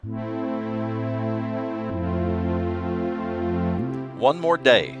one more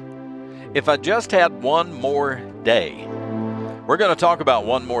day. If I just had one more day. We're going to talk about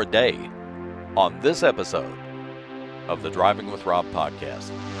one more day on this episode of the Driving with Rob podcast.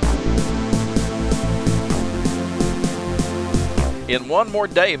 In one more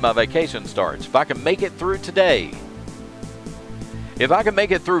day, my vacation starts. If I can make it through today, if I can make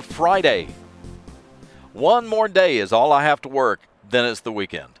it through Friday, one more day is all I have to work, then it's the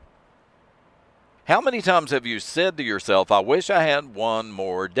weekend. How many times have you said to yourself, I wish I had one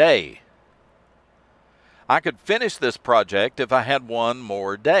more day? I could finish this project if I had one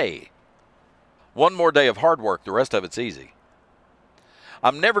more day. One more day of hard work, the rest of it's easy.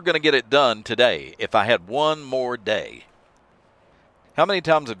 I'm never going to get it done today if I had one more day. How many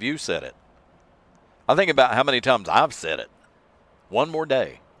times have you said it? I think about how many times I've said it. One more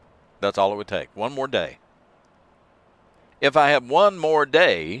day. That's all it would take. One more day. If I had one more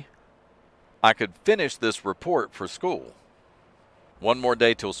day, I could finish this report for school. One more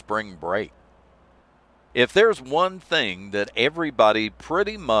day till spring break. If there's one thing that everybody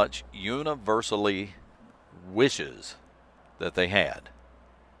pretty much universally wishes that they had,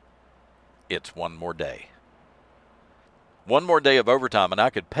 it's one more day. One more day of overtime and I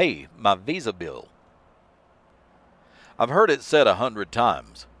could pay my Visa bill. I've heard it said 100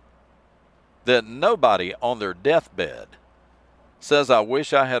 times that nobody on their deathbed says, I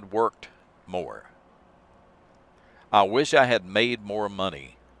wish I had worked more. I wish I had made more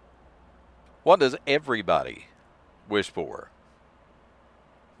money. What does everybody wish for?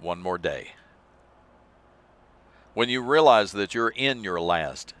 One more day. When you realize that you're in your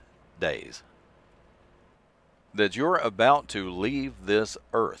last days, that you're about to leave this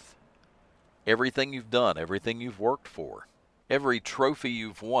earth, everything you've done, everything you've worked for, every trophy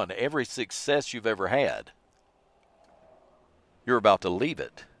you've won, every success you've ever had, you're about to leave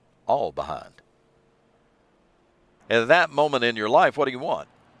it all behind. At that moment in your life, what do you want?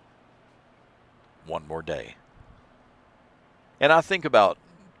 One more day. And I think about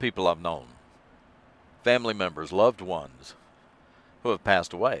people I've known, family members, loved ones who have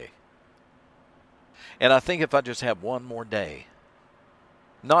passed away. And I think if I just have one more day,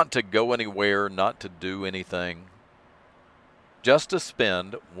 not to go anywhere, not to do anything, just to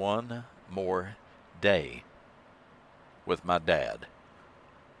spend one more day with my dad.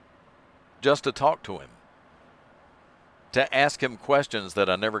 Just to talk to him. To ask him questions that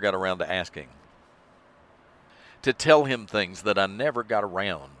I never got around to asking. To tell him things that I never got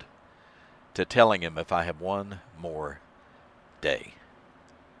around to telling him if I had one more day.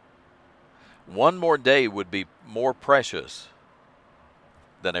 One more day would be more precious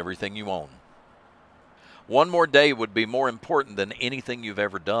than everything you own. One more day would be more important than anything you've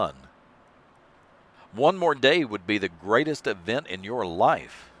ever done. One more day would be the greatest event in your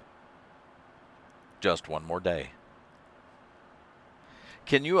life. Just one more day.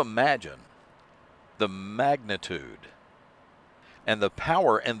 Can you imagine the magnitude and the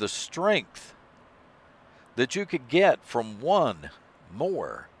power and the strength that you could get from one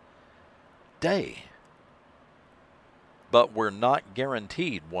more day? But we're not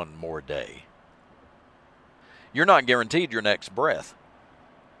guaranteed one more day. You're not guaranteed your next breath.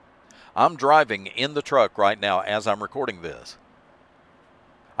 I'm driving in the truck right now as I'm recording this.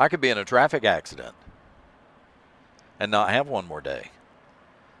 I could be in a traffic accident and not have one more day.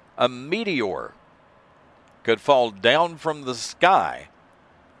 A meteor could fall down from the sky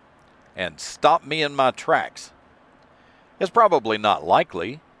and stop me in my tracks. It's probably not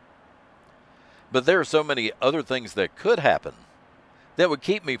likely, but there are so many other things that could happen that would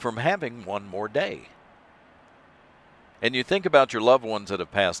keep me from having one more day. And you think about your loved ones that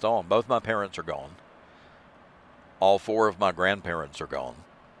have passed on. Both my parents are gone. All four of my grandparents are gone.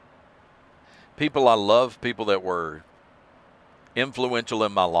 People I love, people that were influential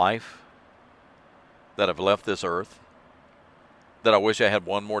in my life, that have left this earth, that I wish I had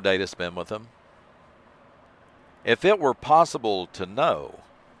one more day to spend with them. If it were possible to know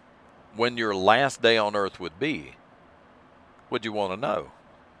when your last day on earth would be, would you want to know?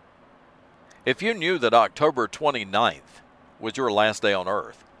 If you knew that October 29th was your last day on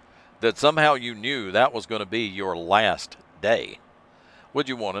earth, that somehow you knew that was going to be your last day, would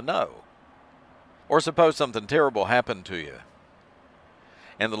you want to know? Or suppose something terrible happened to you,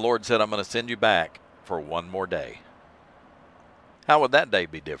 and the Lord said, I'm going to send you back for one more day. How would that day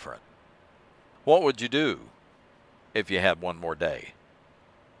be different? What would you do if you had one more day?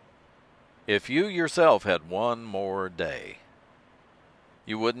 If you yourself had one more day,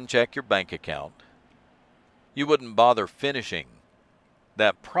 you wouldn't check your bank account. You wouldn't bother finishing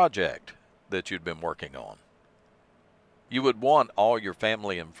that project that you'd been working on. You would want all your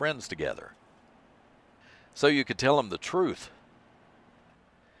family and friends together so you could tell them the truth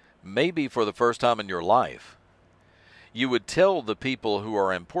maybe for the first time in your life, you would tell the people who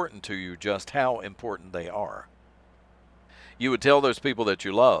are important to you just how important they are. You would tell those people that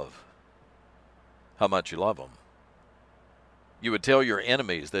you love how much you love them. You would tell your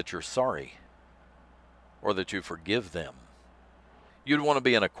enemies that you're sorry or that you forgive them. You'd want to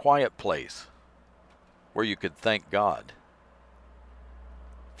be in a quiet place where you could thank God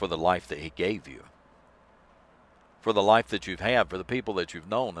for the life that He gave you, for the life that you've had, for the people that you've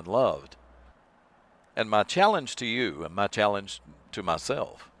known and loved. And my challenge to you and my challenge to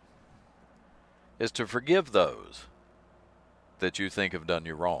myself is to forgive those that you think have done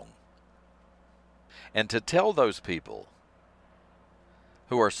you wrong. And to tell those people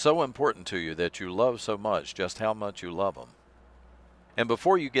who are so important to you that you love so much just how much you love them. And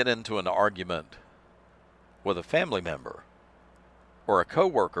before you get into an argument with a family member or a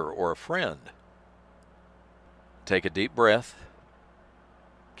coworker or a friend, take a deep breath,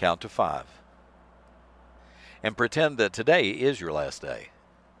 count to 5, and pretend that today is your last day.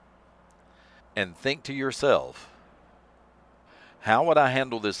 And think to yourself, how would I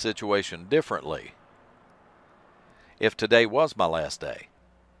handle this situation differently if today was my last day?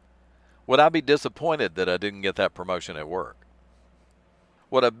 Would I be disappointed that I didn't get that promotion at work?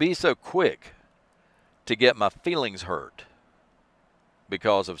 Would I be so quick to get my feelings hurt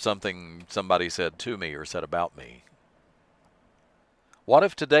because of something somebody said to me or said about me? What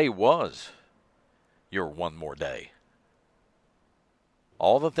if today was your one more day?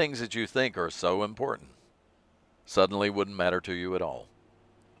 All the things that you think are so important suddenly wouldn't matter to you at all.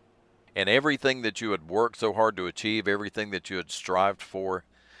 And everything that you had worked so hard to achieve, everything that you had strived for,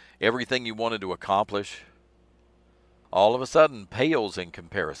 everything you wanted to accomplish, all of a sudden pales in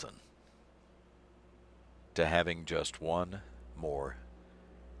comparison to having just one more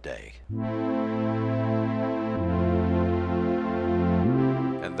day.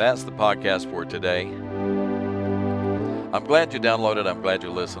 And that's the podcast for today. I'm glad you downloaded. I'm glad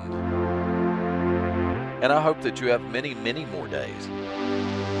you listened. And I hope that you have many, many more days.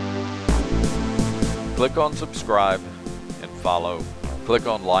 Click on subscribe and follow. Click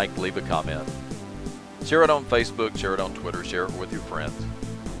on like, leave a comment. Share it on Facebook, share it on Twitter, share it with your friends.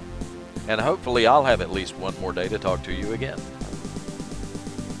 And hopefully I'll have at least one more day to talk to you again.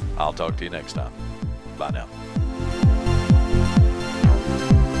 I'll talk to you next time. Bye now.